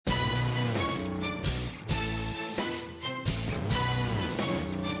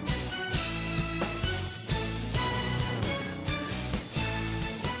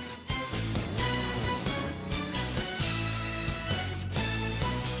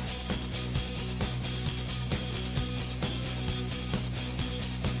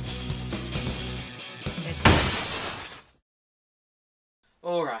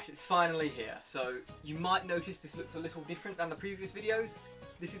Alright, it's finally here. So, you might notice this looks a little different than the previous videos.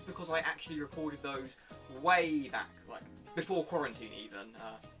 This is because I actually recorded those way back, like, before quarantine even,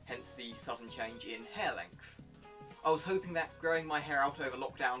 hence the sudden change in hair length. I was hoping that growing my hair out over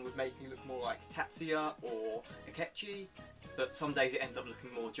lockdown would make me look more like Tatsuya or Akechi, but some days it ends up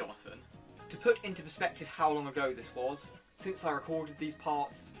looking more Jonathan. To put into perspective how long ago this was, since I recorded these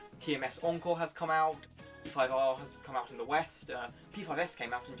parts, TMS Encore has come out, P5R has come out in the West, P5S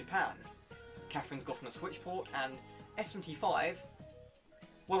came out in Japan, Catherine's gotten a Switch port, and S75,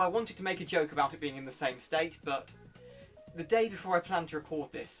 well, I wanted to make a joke about it being in the same state, but the day before I planned to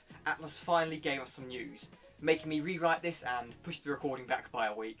record this, Atlas finally gave us some news, making me rewrite this and push the recording back by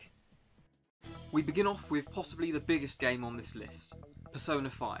a week. We begin off with possibly the biggest game on this list,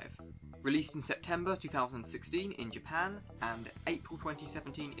 Persona 5. Released in September 2016 in Japan and April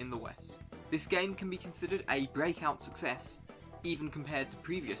 2017 in the West. This game can be considered a breakout success, even compared to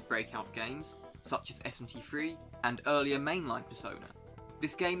previous breakout games such as SMT3 and earlier mainline Persona.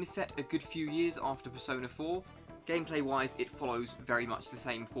 This game is set a good few years after Persona 4. Gameplay wise it follows very much the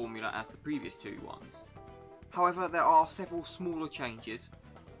same formula as the previous two ones. However, there are several smaller changes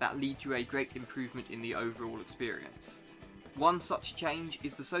that lead to a great improvement in the overall experience. One such change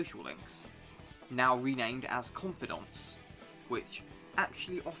is the social links, now renamed as confidants, which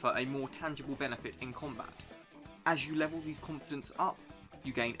actually offer a more tangible benefit in combat. As you level these confidants up,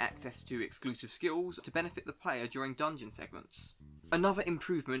 you gain access to exclusive skills to benefit the player during dungeon segments. Another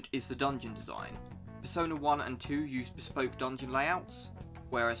improvement is the dungeon design. Persona 1 and 2 used bespoke dungeon layouts,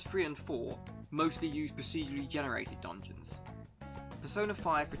 whereas 3 and 4 mostly use procedurally generated dungeons. Persona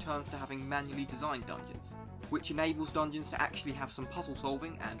 5 returns to having manually designed dungeons, which enables dungeons to actually have some puzzle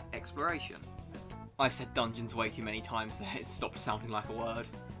solving and exploration. I've said dungeons way too many times that it stopped sounding like a word.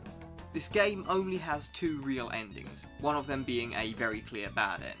 This game only has two real endings, one of them being a very clear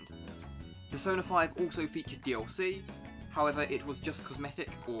bad end. Persona 5 also featured DLC, however it was just cosmetic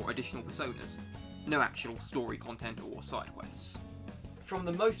or additional personas, no actual story content or side quests. From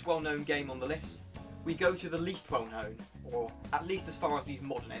the most well-known game on the list, we go to the least well-known, or at least as far as these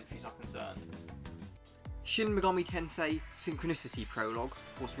modern entries are concerned. Shin Megami Tensei Synchronicity Prologue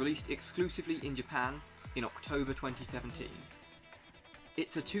was released exclusively in Japan in October 2017.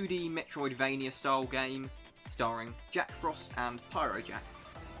 It's a 2D Metroidvania style game starring Jack Frost and Pyrojack,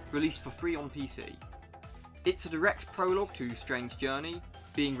 released for free on PC. It's a direct prologue to Strange Journey,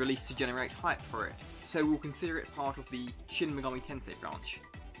 being released to generate hype for it, so we'll consider it part of the Shin Megami Tensei branch,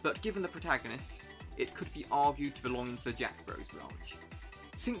 but given the protagonists, it could be argued to belong into the Jack Bros branch.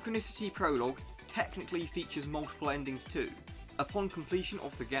 Synchronicity Prologue technically features multiple endings too. Upon completion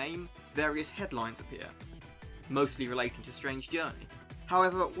of the game, various headlines appear, mostly relating to Strange Journey.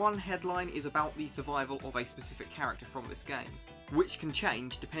 However, one headline is about the survival of a specific character from this game, which can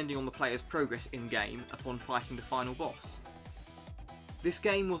change depending on the player's progress in-game upon fighting the final boss. This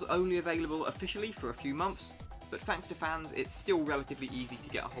game was only available officially for a few months, but thanks to fans it's still relatively easy to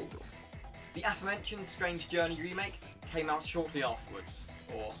get a hold of. The aforementioned Strange Journey remake came out shortly afterwards,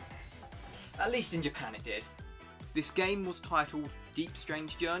 or at least in Japan it did. This game was titled Deep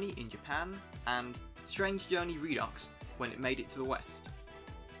Strange Journey in Japan and Strange Journey Redux when it made it to the West.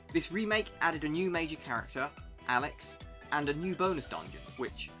 This remake added a new major character, Alex, and a new bonus dungeon,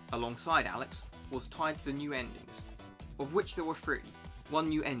 which, alongside Alex, was tied to the new endings, of which there were 3, one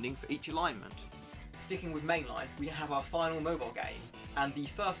new ending for each alignment. Sticking with mainline, we have our final mobile game, and the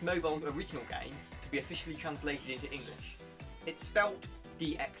first mobile original game to be officially translated into English. It's spelt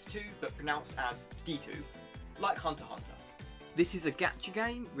DX2 but pronounced as D2, like Hunter x Hunter. This is a gacha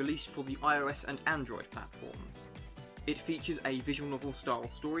game released for the iOS and Android platforms. It features a visual novel style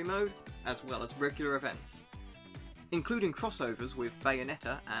story mode, as well as regular events, including crossovers with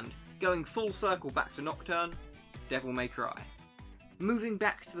Bayonetta and, going full circle back to Nocturne, Devil May Cry. Moving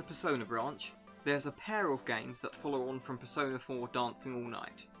back to the Persona branch, there's a pair of games that follow on from Persona 4 Dancing All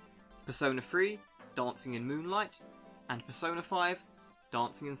Night, Persona 3 Dancing in Moonlight, and Persona 5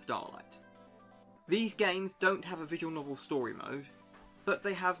 Dancing in Starlight. These games don't have a visual novel story mode, but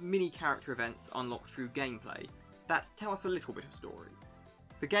they have mini character events unlocked through gameplay that tell us a little bit of story.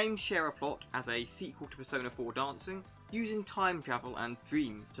 The games share a plot as a sequel to Persona 4 Dancing, using time travel and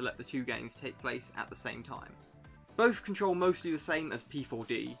dreams to let the two games take place at the same time. Both control mostly the same as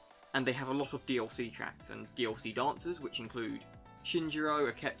P4D, and they have a lot of DLC tracks and DLC dancers which include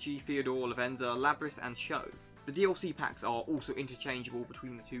Shinjiro, Akechi, Theodore, Lavenza, Labris and Sho. The DLC packs are also interchangeable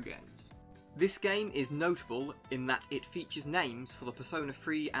between the two games. This game is notable in that it features names for the Persona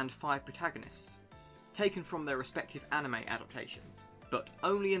 3 and 5 protagonists, taken from their respective anime adaptations, but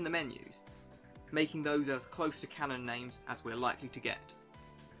only in the menus, making those as close to canon names as we're likely to get.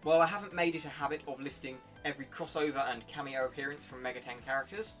 While I haven't made it a habit of listing every crossover and cameo appearance from Mega 10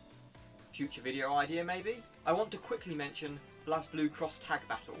 characters, future video idea maybe, I want to quickly mention BlazBlue Cross Tag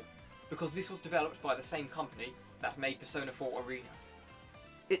Battle, because this was developed by the same company that made Persona 4 Arena.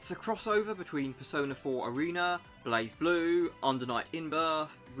 It's a crossover between Persona 4 Arena, BlazBlue, Under Night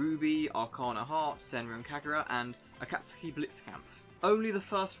In-Birth, Ruby, Arcana Heart, Senran and Kagura, and Akatsuki Blitzkampf. Only the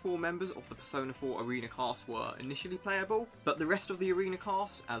first 4 members of the Persona 4 Arena cast were initially playable, but the rest of the Arena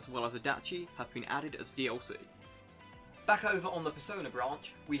cast, as well as Adachi, have been added as DLC. Back over on the Persona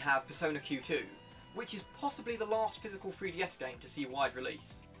branch, we have Persona Q2, which is possibly the last physical 3DS game to see wide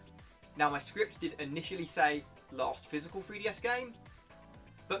release. Now my script did initially say last physical 3DS game,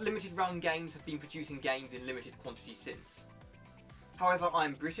 but limited run games have been producing games in limited quantities since. However,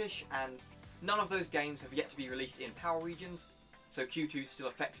 I'm British and none of those games have yet to be released in PAL regions, so Q2 is still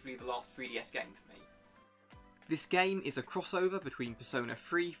effectively the last 3DS game for me. This game is a crossover between Persona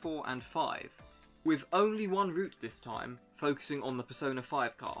 3, 4 and 5, with only one route this time, focusing on the Persona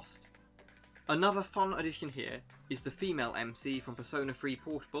 5 cast. Another fun addition here is the female MC from Persona 3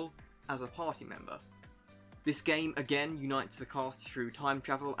 Portable as a party member. This game again unites the cast through time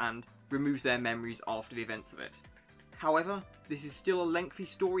travel and removes their memories after the events of it. However, this is still a lengthy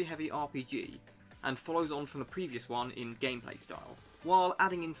story-heavy RPG, and follows on from the previous one in gameplay style, while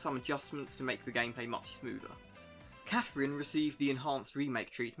adding in some adjustments to make the gameplay much smoother. Catherine received the enhanced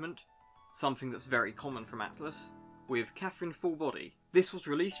remake treatment, something that's very common from Atlus, with Catherine Full Body. This was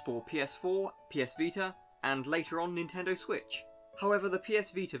released for PS4, PS Vita, and later on Nintendo Switch. However, the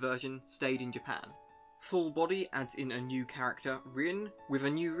PS Vita version stayed in Japan. Full Body adds in a new character, Rin, with a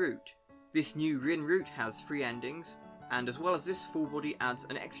new route. This new Rin route has 3 endings, and as well as this, Full Body adds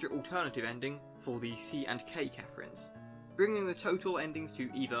an extra alternative ending for the C and K Catherines, bringing the total endings to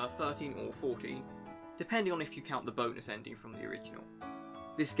either 13 or 14, depending on if you count the bonus ending from the original.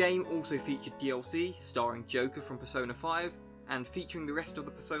 This game also featured DLC starring Joker from Persona 5 and featuring the rest of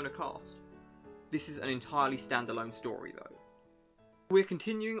the Persona cast. This is an entirely standalone story though. We're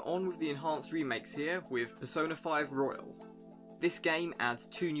continuing on with the enhanced remakes here with Persona 5 Royal. This game adds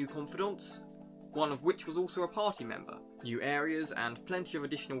 2 new confidants, one of which was also a party member, new areas and plenty of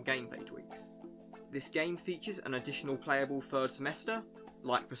additional gameplay tweaks. This game features an additional playable 3rd semester,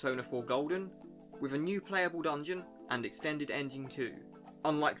 like Persona 4 Golden, with a new playable dungeon and extended ending too.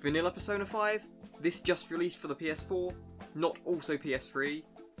 Unlike vanilla Persona 5, this just released for the PS4, not also PS3,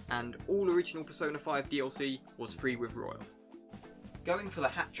 and all original Persona 5 DLC was free with Royal. Going for the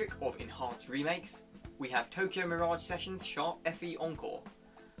hat-trick of enhanced remakes, we have Tokyo Mirage Sessions Sharp FE Encore.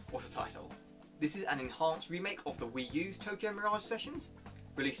 What a title. This is an enhanced remake of the Wii U's Tokyo Mirage Sessions,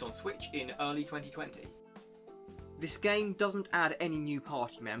 released on Switch in early 2020. This game doesn't add any new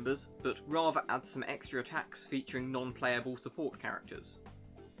party members, but rather adds some extra attacks featuring non-playable support characters.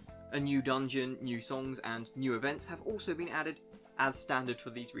 A new dungeon, new songs and new events have also been added as standard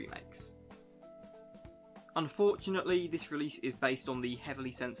for these remakes. Unfortunately, this release is based on the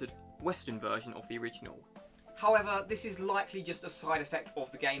heavily censored Western version of the original. However, this is likely just a side effect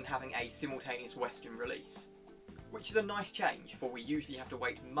of the game having a simultaneous Western release, which is a nice change, for we usually have to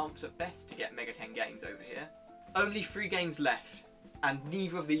wait months at best to get Mega 10 games over here. Only 3 games left, and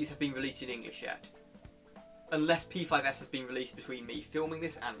neither of these have been released in English yet. Unless P5S has been released between me filming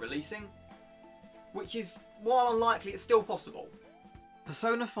this and releasing, which is, while unlikely, it's still possible.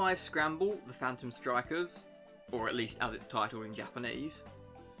 Persona 5 Scramble, The Phantom Strikers, or at least as it's titled in Japanese,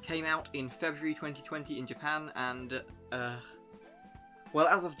 came out in February 2020 in Japan and, well,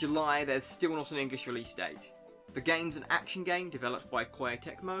 as of July there's still not an English release date. The game's an action game developed by Koei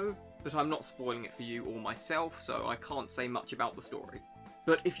Tecmo, but I'm not spoiling it for you or myself, so I can't say much about the story.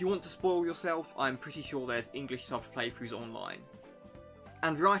 But if you want to spoil yourself, I'm pretty sure there's English subbed playthroughs online.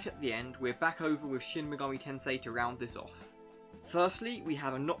 And right at the end, we're back over with Shin Megami Tensei to round this off. Firstly, we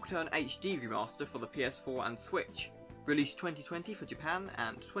have a Nocturne HD remaster for the PS4 and Switch, released 2020 for Japan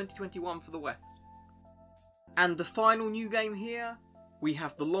and 2021 for the West. And the final new game here, we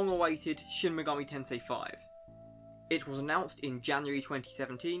have the long-awaited Shin Megami Tensei V. It was announced in January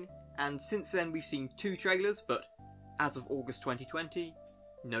 2017, and since then we've seen 2 trailers, but as of August 2020,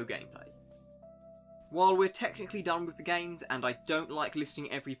 no gameplay. While we're technically done with the games, and I don't like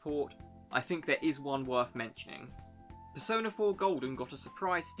listing every port, I think there is one worth mentioning. Persona 4 Golden got a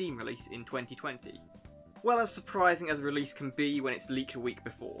surprise Steam release in 2020. Well, as surprising as a release can be when it's leaked a week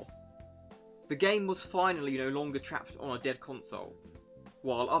before. The game was finally no longer trapped on a dead console.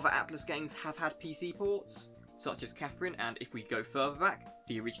 While other Atlus games have had PC ports, such as Catherine and, if we go further back,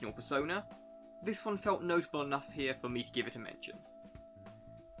 the original Persona, this one felt notable enough here for me to give it a mention.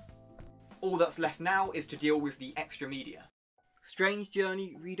 All that's left now is to deal with the extra media. Strange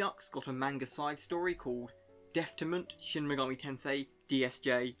Journey Redux got a manga side story called Deftament Shin Megami Tensei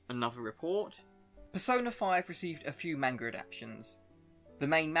DSJ Another Report. Persona 5 received a few manga adaptations. The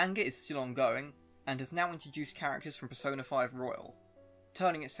main manga is still ongoing, and has now introduced characters from Persona 5 Royal,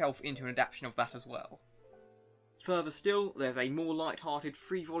 turning itself into an adaptation of that as well. Further still, there's a more light-hearted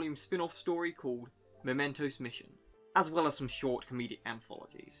 3-volume spin-off story called Mementos Mission, as well as some short comedic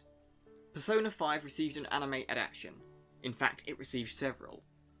anthologies. Persona 5 received an anime adaptation. In fact, it received several.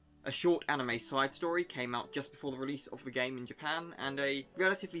 A short anime side story came out just before the release of the game in Japan, and a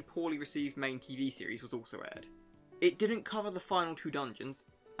relatively poorly received main TV series was also aired. It didn't cover the final 2 dungeons,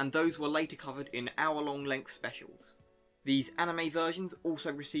 and those were later covered in hour-long length specials. These anime versions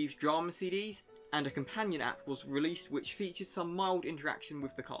also received drama CDs, and a companion app was released which featured some mild interaction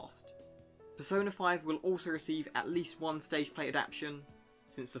with the cast. Persona 5 will also receive at least one stage play adaptation,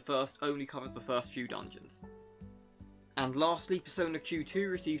 since the first only covers the first few dungeons. And lastly, Persona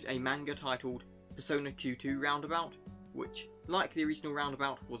Q2 received a manga titled Persona Q2 Roundabout, which, like the original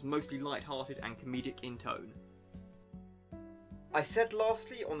Roundabout, was mostly light-hearted and comedic in tone. I said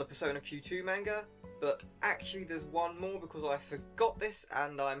lastly on the Persona Q2 manga, but actually there's one more because I forgot this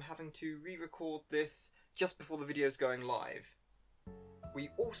and I'm having to re-record this just before the video's going live. We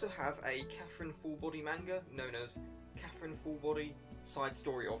also have a Catherine Full-Body manga known as Catherine Full-Body Side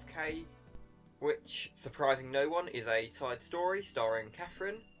Story of K, which, surprising no one, is a side story starring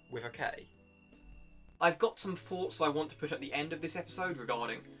Catherine with a K. I've got some thoughts I want to put at the end of this episode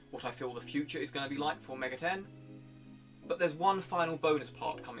regarding what I feel the future is going to be like for Mega 10, but there's one final bonus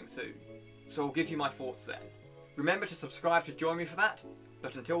part coming soon, so I'll give you my thoughts then. Remember to subscribe to join me for that,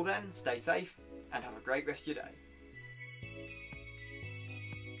 but until then, stay safe and have a great rest of your day.